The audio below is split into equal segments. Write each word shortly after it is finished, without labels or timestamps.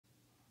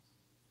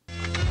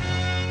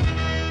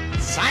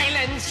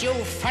chance, you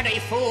furry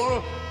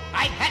fool.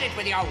 I've had it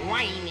with your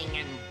whining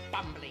and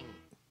bumbling.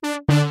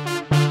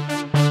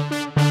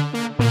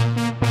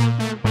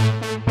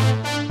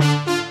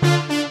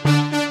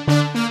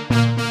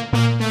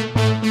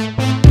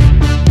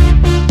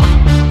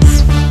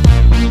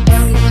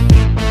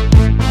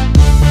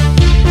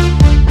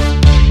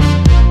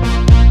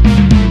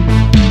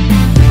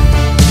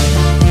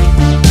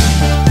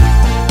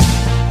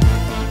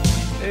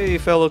 Hey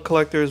fellow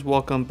collectors,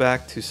 welcome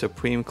back to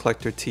Supreme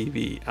Collector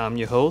TV. I'm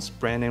your host,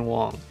 Brandon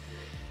Wong.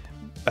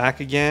 Back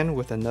again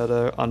with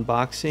another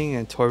unboxing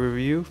and toy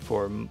review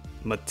for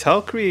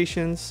Mattel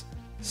Creations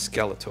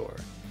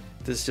Skeletor.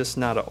 This is just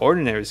not an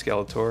ordinary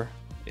Skeletor,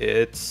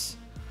 it's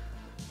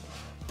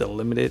the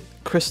limited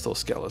crystal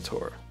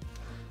Skeletor.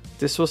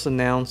 This was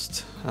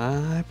announced,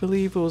 I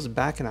believe it was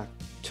back in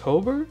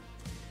October.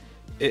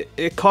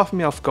 It caught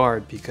me off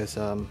guard because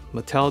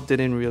Mattel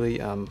didn't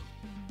really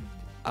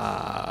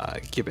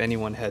give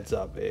anyone heads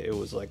up. It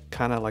was like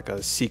kind of like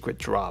a secret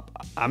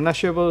drop. I'm not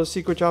sure if it was a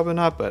secret drop or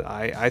not, but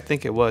I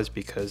think it was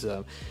because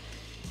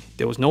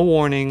there was no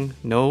warning,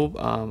 no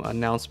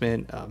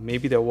announcement.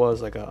 Maybe there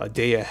was like a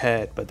day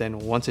ahead, but then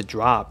once it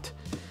dropped,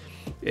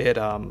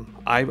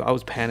 I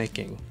was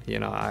panicking. You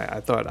know,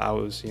 I thought I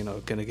was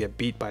gonna get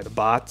beat by the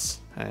bots,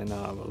 and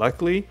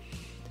luckily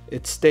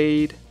it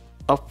stayed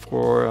up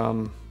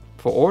for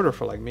order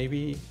for like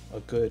maybe a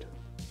good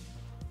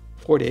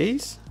 4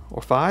 days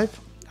or 5.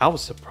 I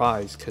was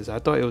surprised because I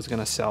thought it was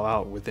gonna sell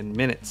out within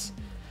minutes,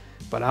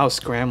 but I was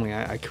scrambling.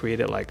 I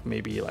created like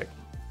maybe like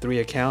 3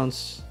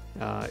 accounts.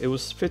 It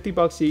was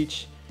 $50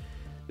 each.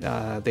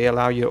 They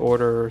allow you to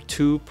order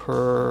 2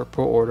 per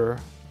order,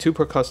 2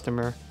 per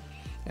customer,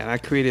 and I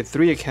created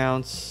 3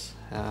 accounts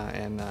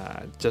and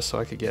just so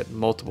I could get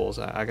multiples.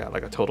 I got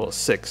like a total of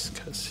 6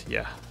 because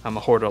yeah, I'm a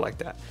hoarder like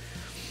that.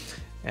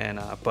 And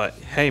but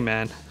hey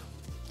man,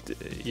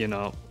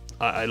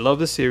 I love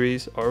the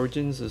series.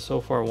 Origins is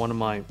so far one of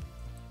my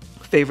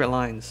favorite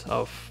lines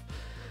of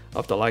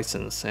the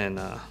license, and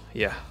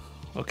yeah,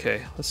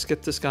 okay, let's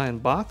get this guy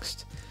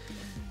unboxed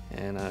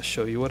and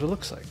show you what it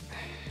looks like.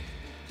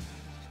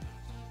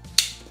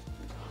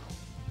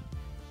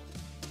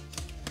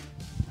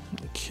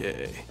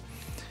 Okay,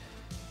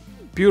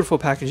 beautiful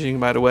packaging,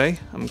 by the way.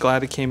 I'm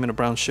glad it came in a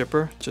brown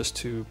shipper just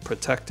to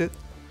protect it.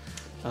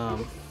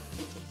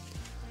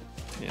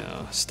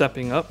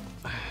 Stepping up,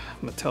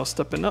 Mattel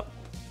stepping up.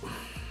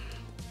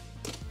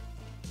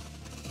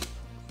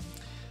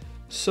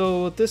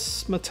 So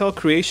this Mattel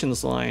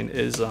Creations line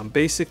is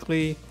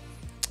basically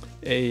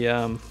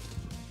a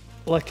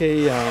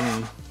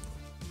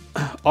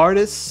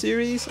artist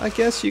series, I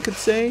guess you could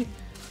say.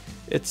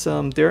 It's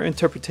their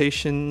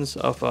interpretations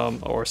of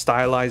or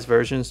stylized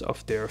versions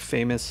of their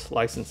famous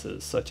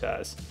licenses, such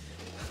as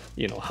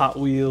Hot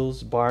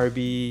Wheels,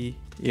 Barbie,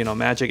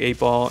 Magic 8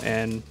 Ball,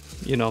 and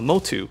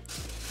MOTU.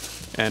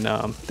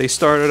 And they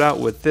started out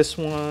with this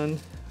one.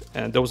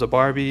 And there was a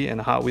Barbie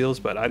and a Hot Wheels,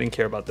 but I didn't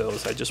care about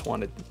those. I just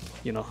wanted,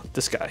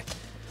 this guy.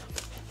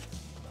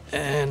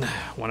 And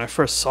when I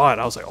first saw it,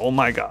 I was like, oh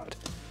my god.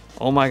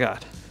 Oh my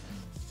god.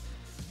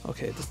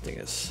 Okay, this thing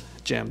is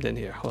jammed in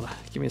here. Hold on.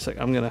 Give me a sec.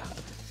 I'm going to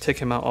take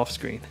him out off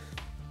screen.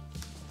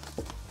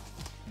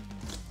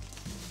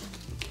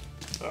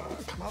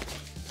 Come out.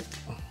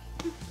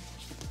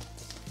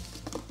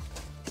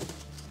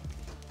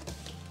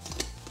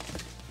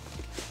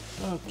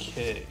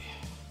 Okay.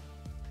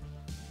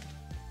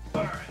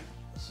 All right.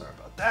 Sorry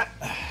about that.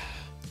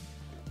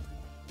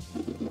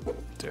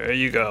 There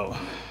you go.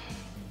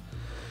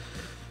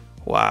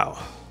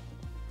 Wow.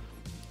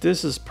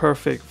 This is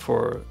perfect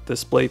for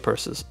display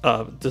purposes.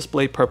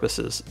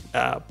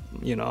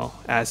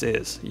 As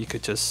is. You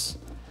could just,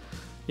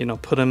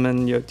 put them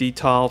in your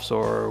D-tops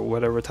or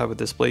whatever type of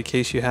display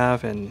case you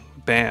have, and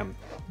bam,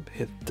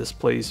 it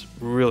displays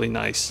really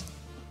nice.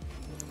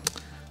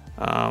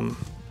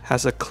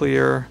 Has a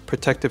clear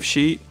protective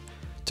sheet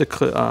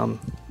to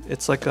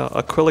it's like an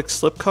acrylic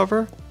slip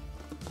cover,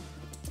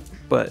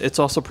 but it's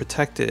also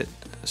protected,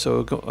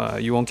 so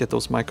you won't get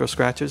those micro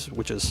scratches,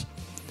 which is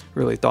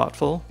really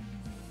thoughtful.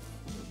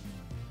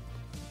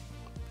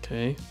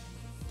 Okay.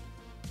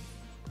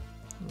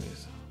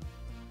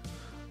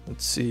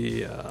 Let's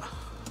see.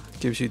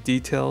 Gives you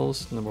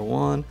details. Number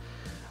 1,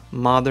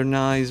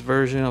 modernized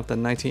version of the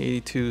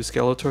 1982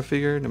 Skeletor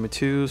figure. Number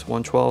 2 is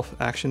 1/12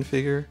 action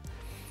figure.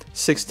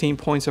 16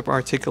 points of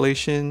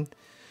articulation.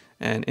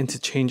 And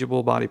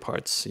interchangeable body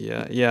parts.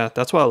 Yeah,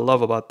 that's what I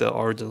love about the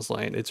Origins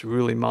line. It's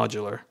really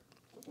modular.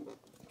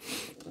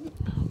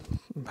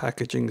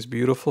 Packaging is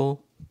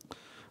beautiful.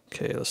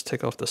 Okay, let's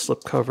take off the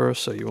slip cover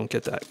so you won't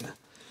get that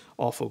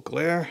awful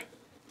glare.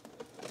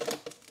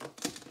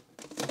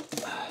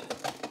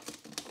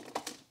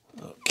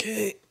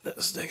 Okay,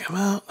 let's take them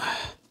out.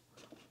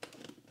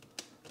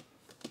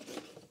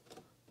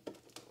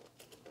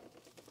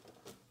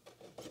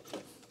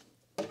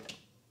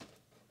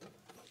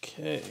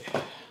 Okay.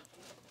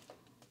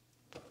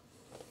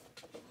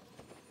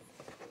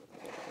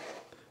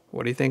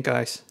 What do you think,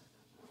 guys?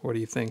 What do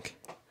you think?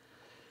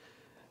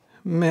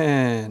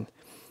 Man,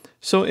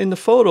 So in the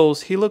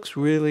photos, he looks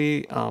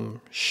really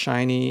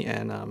shiny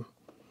and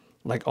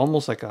like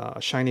almost like a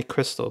shiny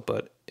crystal.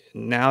 But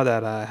now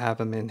that I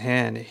have him in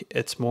hand,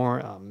 it's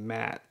more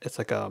matte. It's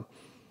like a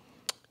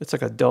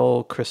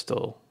dull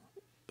crystal.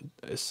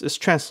 It's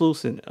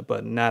translucent,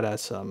 but not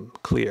as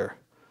clear.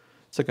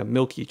 It's like a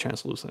milky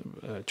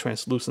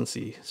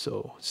translucency.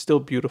 So still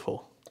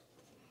beautiful.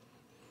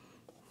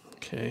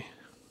 Okay.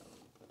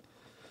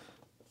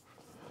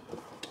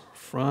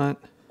 Front,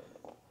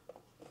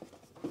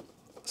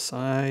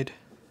 side,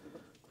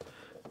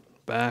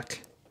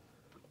 back.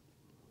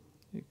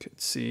 You could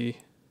see,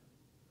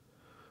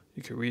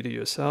 you could read it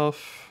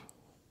yourself.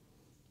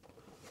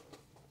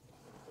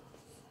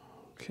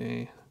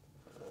 Okay,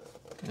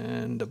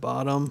 and the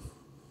bottom.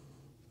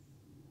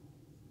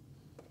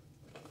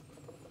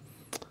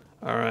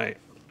 All right.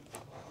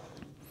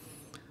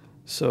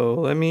 So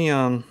let me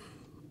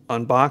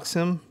unbox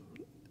him,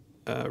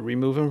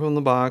 remove him from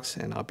the box,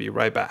 and I'll be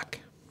right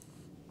back.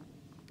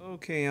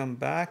 Okay, I'm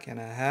back and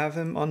I have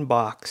him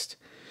unboxed.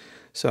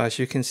 So as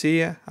you can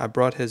see, I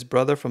brought his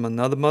brother from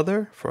another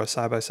mother for a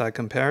side-by-side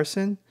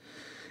comparison.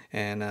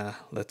 And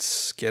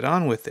let's get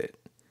on with it.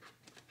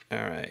 All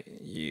right,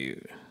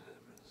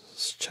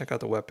 let's check out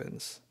the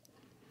weapons.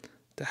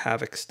 The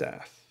Havoc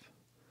Staff.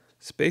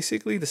 It's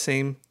basically the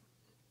same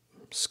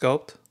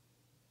sculpt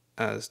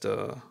as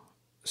the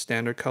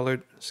standard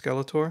colored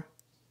Skeletor.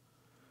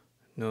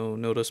 No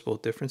noticeable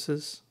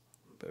differences,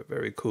 but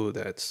very cool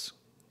that's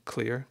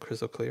clear,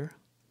 crystal clear.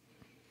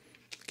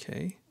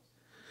 Okay.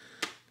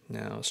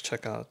 Now let's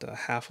check out the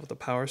half of the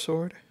power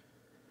sword.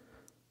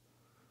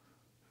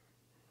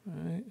 All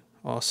right.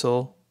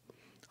 Also,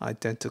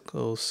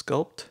 identical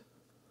sculpt.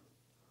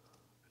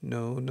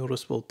 No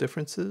noticeable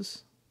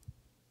differences.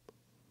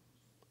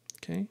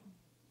 Okay.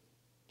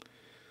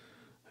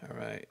 All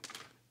right.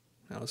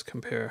 Now let's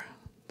compare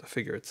the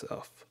figure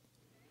itself.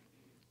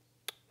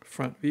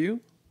 Front view.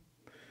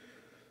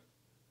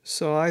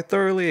 So I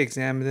thoroughly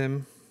examined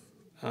him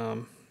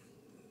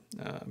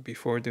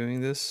before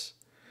doing this.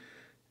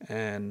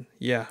 And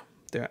yeah,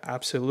 they're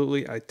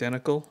absolutely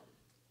identical.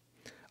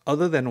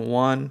 Other than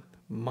one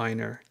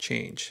minor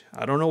change.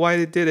 I don't know why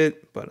they did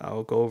it, but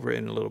I'll go over it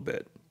in a little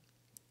bit.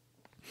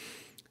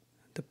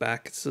 The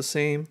back is the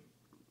same.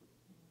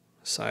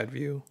 Side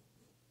view.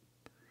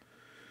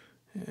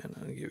 And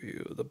I'll give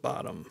you the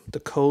bottom. The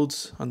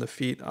codes on the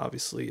feet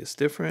obviously is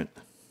different.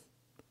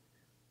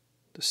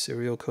 The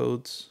serial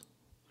codes.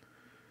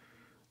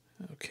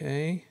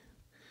 Okay.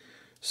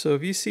 So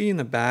if you see in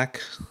the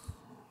back,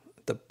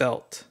 the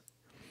belt.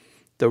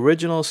 The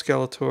original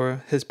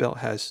Skeletor, his belt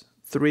has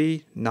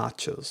 3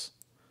 notches.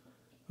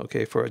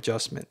 Okay, for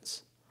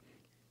adjustments.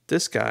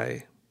 This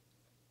guy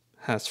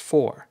has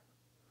 4.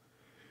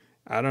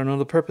 I don't know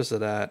the purpose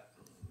of that.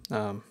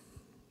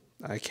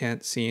 I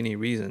can't see any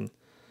reason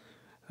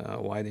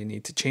why they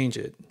need to change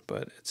it,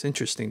 but it's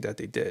interesting that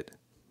they did.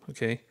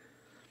 Okay,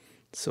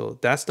 so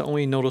that's the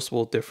only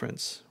noticeable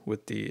difference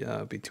with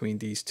the between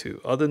these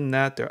two. Other than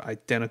that, they're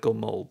identical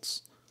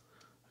molds.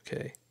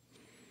 Okay,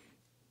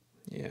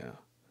 yeah,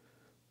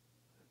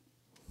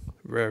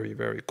 very,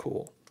 very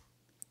cool.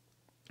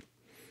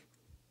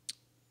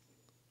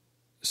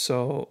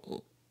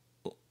 So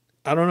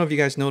I don't know if you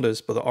guys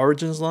noticed, but the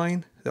Origins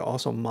line, they're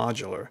also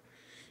modular,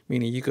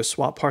 meaning you could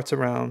swap parts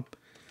around.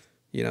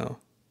 You know,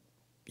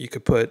 you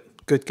could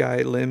put good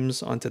guy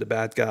limbs onto the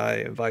bad guy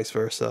and vice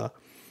versa.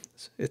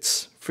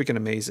 It's freaking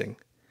amazing.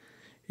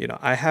 You know,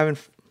 I haven't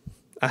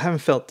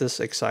felt this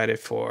excited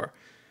for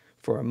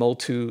a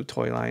MOTU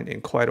toy line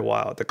in quite a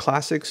while. The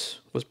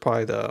classics was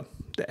probably the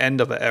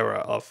end of an era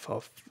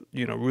of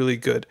you know, really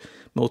good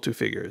MOTU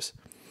figures.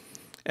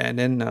 And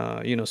then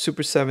you know,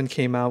 Super 7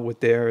 came out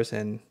with theirs,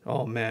 and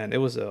oh man, it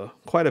was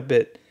quite a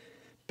bit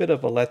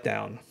of a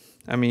letdown.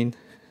 I mean,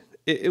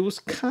 it was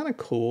kind of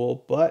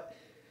cool, but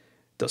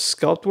the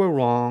sculpt were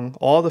wrong.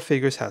 All the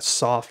figures had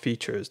soft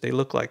features. They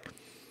look like,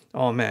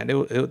 oh man,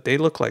 they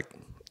look like.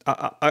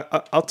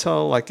 I'll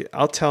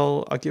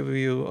give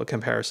you a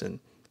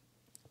comparison.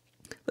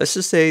 Let's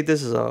just say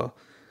this is a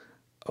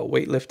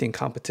weightlifting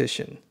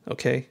competition.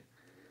 Okay.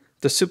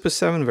 The Super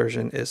 7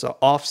 version is an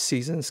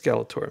off-season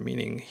Skeletor,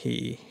 meaning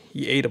he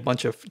ate a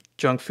bunch of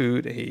junk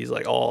food. And he's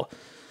like all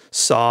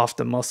soft.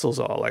 The muscles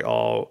are like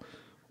all,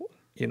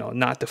 you know,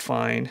 not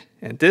defined.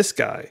 And this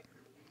guy,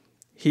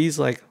 he's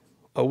like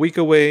a week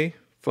away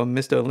from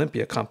Mr.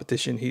 Olympia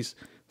competition. He's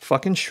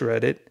fucking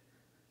shredded.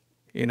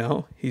 You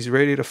know, he's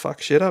ready to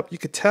fuck shit up. You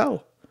could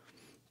tell.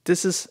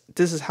 This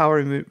is how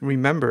I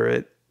remember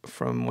it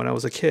from when I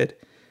was a kid.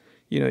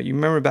 You know, you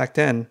remember back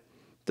then,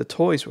 the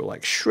toys were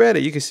like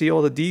shredded. You can see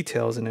all the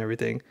details and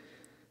everything,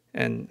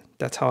 and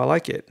that's how I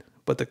like it.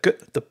 But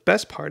the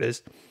best part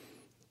is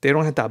they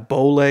don't have that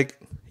bow leg.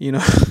 You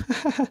know,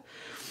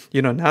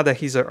 you know, now that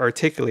he's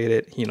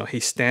articulated, you know, he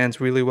stands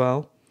really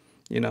well.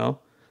 You know,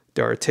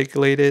 they're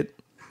articulated.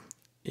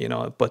 You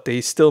know, but they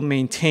still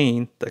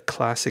maintain the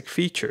classic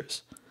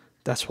features.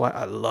 That's why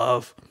I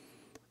love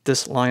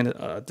this line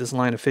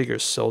of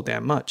figures so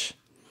damn much.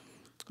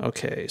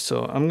 Okay,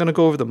 so I'm gonna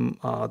go over the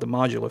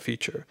modular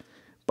feature.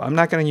 But I'm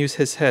not going to use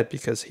his head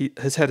because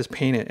his head is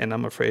painted, and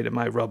I'm afraid it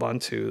might rub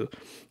onto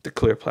the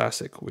clear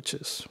plastic, which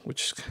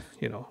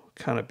you know,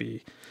 would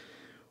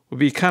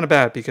be kind of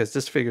bad because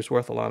this figure is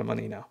worth a lot of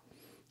money now.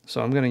 So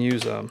I'm going to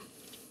use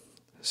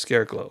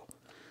Scare Glow,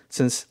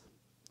 since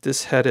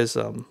this head is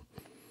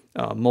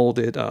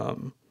molded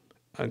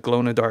glow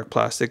in the dark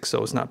plastic,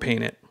 so it's not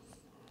painted.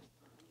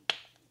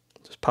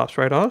 Just pops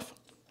right off.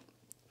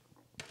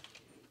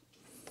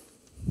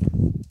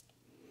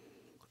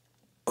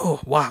 Oh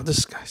wow,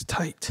 this guy's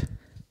tight.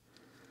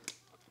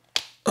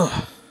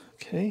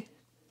 Okay.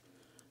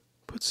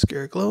 Put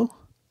Scare Glow.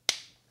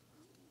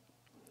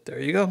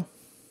 There you go.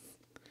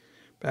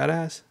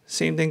 Badass.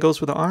 Same thing goes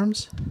with the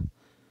arms.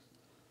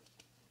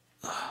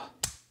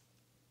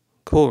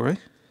 Cool, right?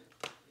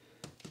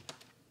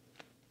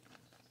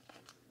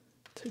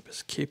 Take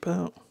this cape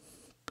out.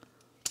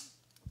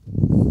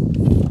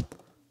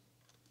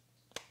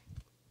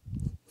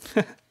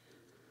 Look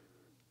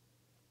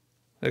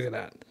at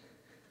that.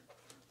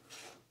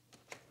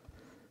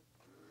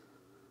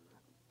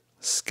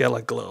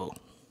 Skeletor.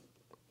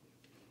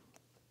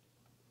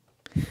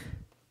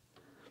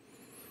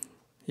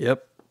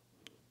 Yep.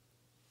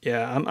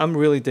 Yeah, I'm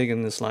really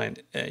digging this line.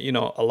 You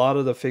know, a lot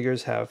of the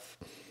figures have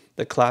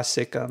the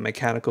classic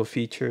mechanical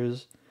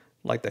features,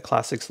 like the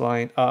classics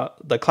line.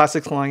 The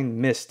classics line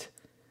missed.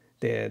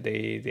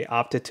 They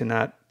opted to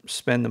not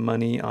spend the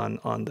money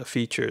on the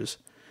features.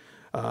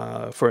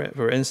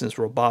 For instance,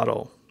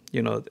 Roboto.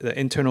 You know, the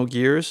internal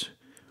gears.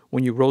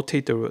 When you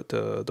rotate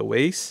the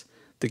waist,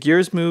 the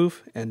gears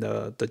move and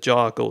the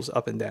jaw goes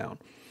up and down.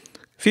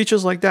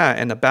 Features like that,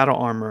 and the battle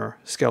armor,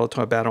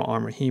 Skeletor battle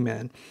armor,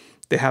 He-Man,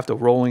 they have the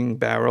rolling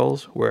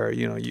barrels where,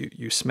 you know,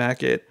 you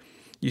smack it,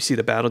 you see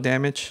the battle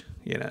damage.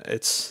 You know,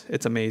 it's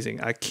amazing.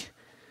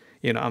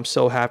 I'm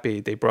so happy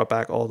they brought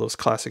back all those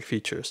classic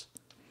features.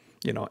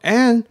 You know,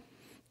 and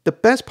the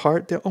best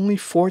part, they're only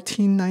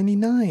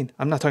 $14.99.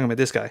 I'm not talking about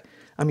this guy.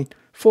 I mean,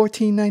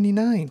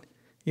 $14.99.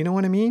 You know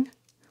what I mean?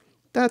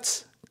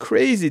 That's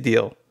crazy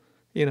deal.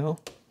 You know,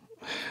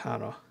 I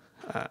don't know.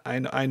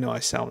 I know I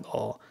sound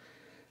all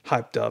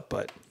hyped up,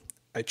 but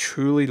I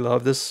truly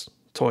love this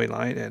toy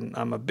line, and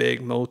I'm a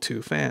big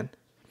MOTU fan.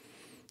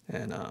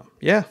 And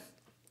yeah.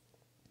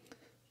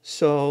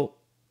 So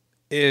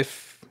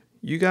if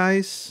you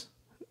guys,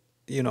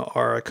 you know,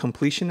 are a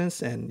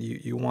completionist and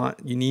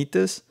you need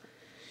this,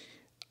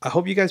 I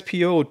hope you guys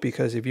PO'd,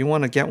 because if you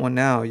want to get one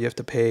now, you have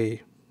to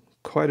pay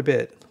quite a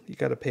bit. You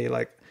got to pay,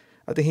 like,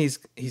 I think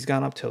he's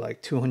gone up to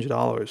like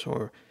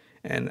 $200,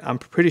 and I'm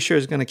pretty sure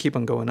it's going to keep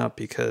on going up,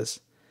 because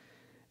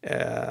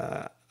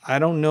I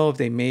don't know if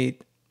they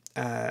made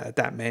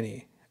that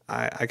many.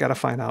 I got to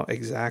find out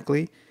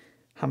exactly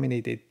how many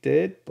they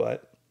did,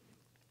 but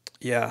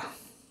yeah,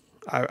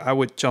 I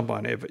would jump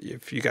on it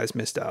if you guys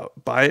missed out.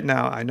 Buy it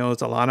now. I know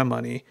it's a lot of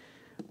money,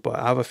 but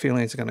I have a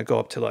feeling it's going to go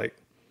up to like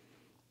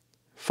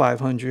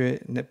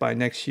 500 by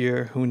next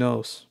year. Who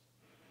knows?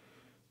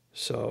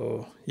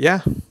 So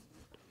yeah.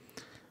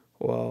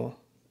 Well,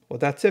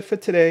 that's it for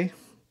today.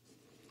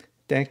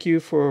 Thank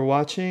you for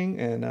watching,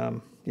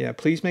 and yeah,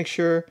 please make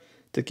sure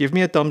to give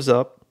me a thumbs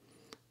up,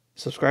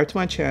 subscribe to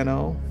my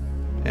channel,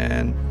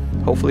 and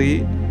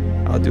hopefully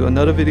I'll do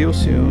another video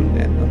soon.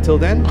 And until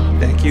then,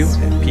 thank you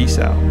and peace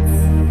out.